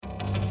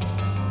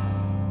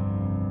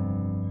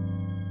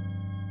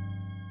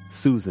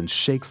Susan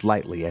shakes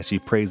lightly as she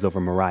prays over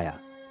Mariah.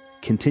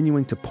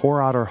 Continuing to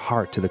pour out her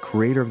heart to the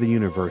creator of the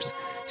universe,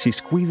 she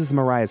squeezes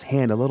Mariah's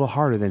hand a little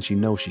harder than she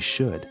knows she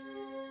should.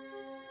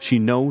 She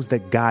knows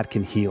that God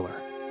can heal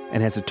her,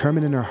 and has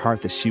determined in her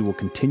heart that she will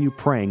continue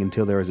praying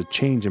until there is a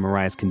change in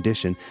Mariah's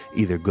condition,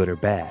 either good or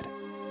bad.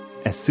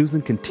 As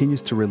Susan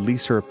continues to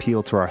release her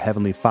appeal to our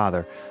Heavenly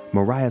Father,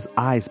 Mariah's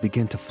eyes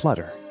begin to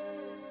flutter.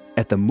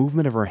 At the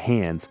movement of her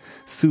hands,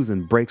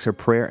 Susan breaks her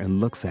prayer and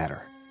looks at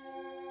her.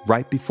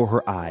 Right before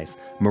her eyes,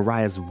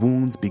 Mariah's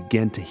wounds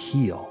begin to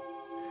heal.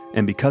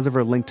 And because of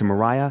her link to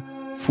Mariah,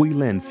 Phui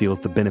Lin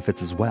feels the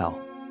benefits as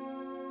well.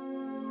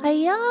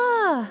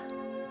 Ayah!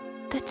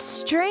 That's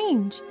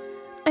strange.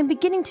 I'm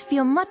beginning to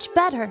feel much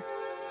better.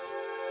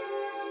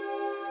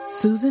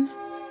 Susan?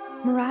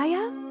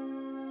 Mariah?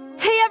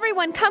 Hey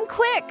everyone, come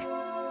quick!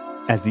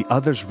 As the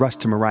others rush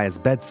to Mariah's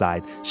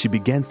bedside, she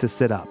begins to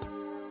sit up.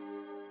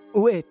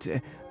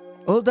 Wait,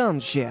 hold on,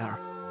 Cher.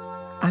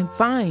 I'm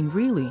fine,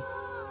 really.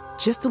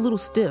 Just a little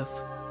stiff.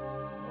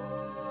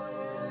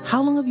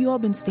 How long have you all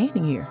been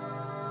standing here?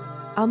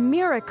 A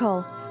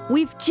miracle.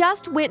 We've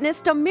just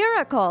witnessed a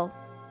miracle.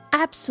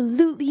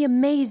 Absolutely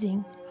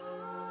amazing.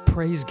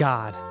 Praise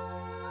God.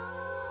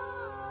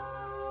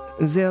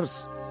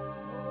 There's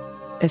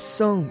a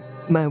song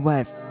my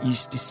wife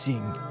used to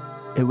sing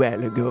a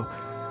while ago.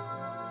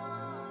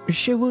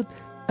 She would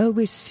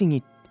always sing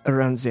it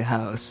around the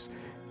house.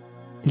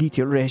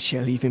 Little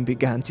Rachel even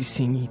began to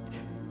sing it.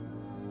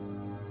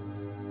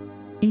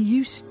 It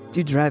used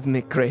to drive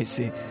me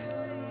crazy.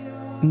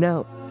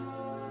 Now,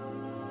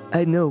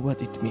 I know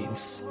what it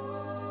means.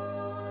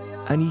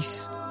 And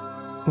it's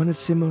one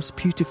of the most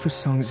beautiful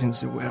songs in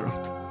the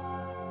world.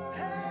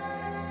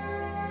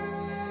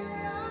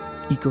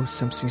 It goes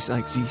something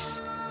like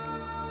this.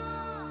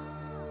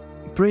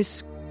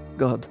 Praise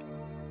God,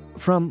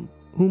 from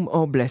whom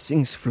all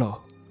blessings flow.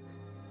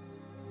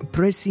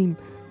 Praise Him,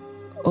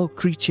 all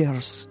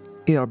creatures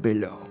here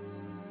below.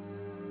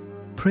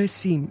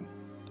 Praise Him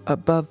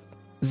above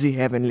the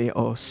heavenly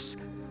hosts.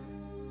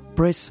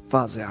 Praise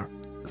Father,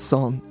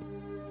 Son,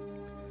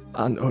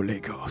 and Holy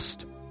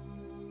Ghost.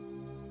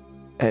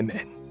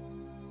 Amen.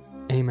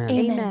 Amen.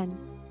 Amen.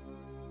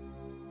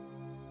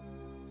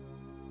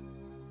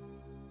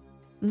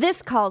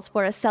 This calls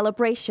for a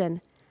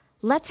celebration.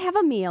 Let's have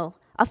a meal,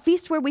 a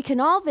feast where we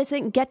can all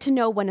visit and get to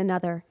know one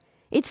another.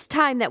 It's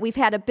time that we've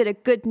had a bit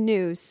of good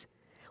news.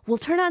 We'll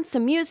turn on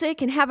some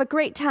music and have a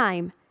great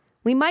time.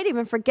 We might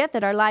even forget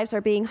that our lives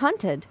are being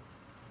hunted.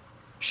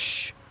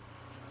 Shh.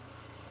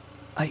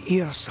 I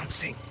hear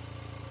something.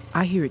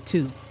 I hear it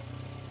too.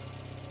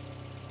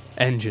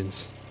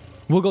 Engines.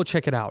 We'll go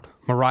check it out.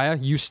 Mariah,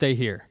 you stay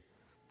here.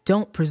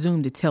 Don't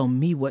presume to tell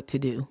me what to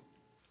do.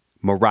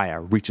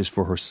 Mariah reaches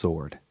for her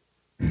sword.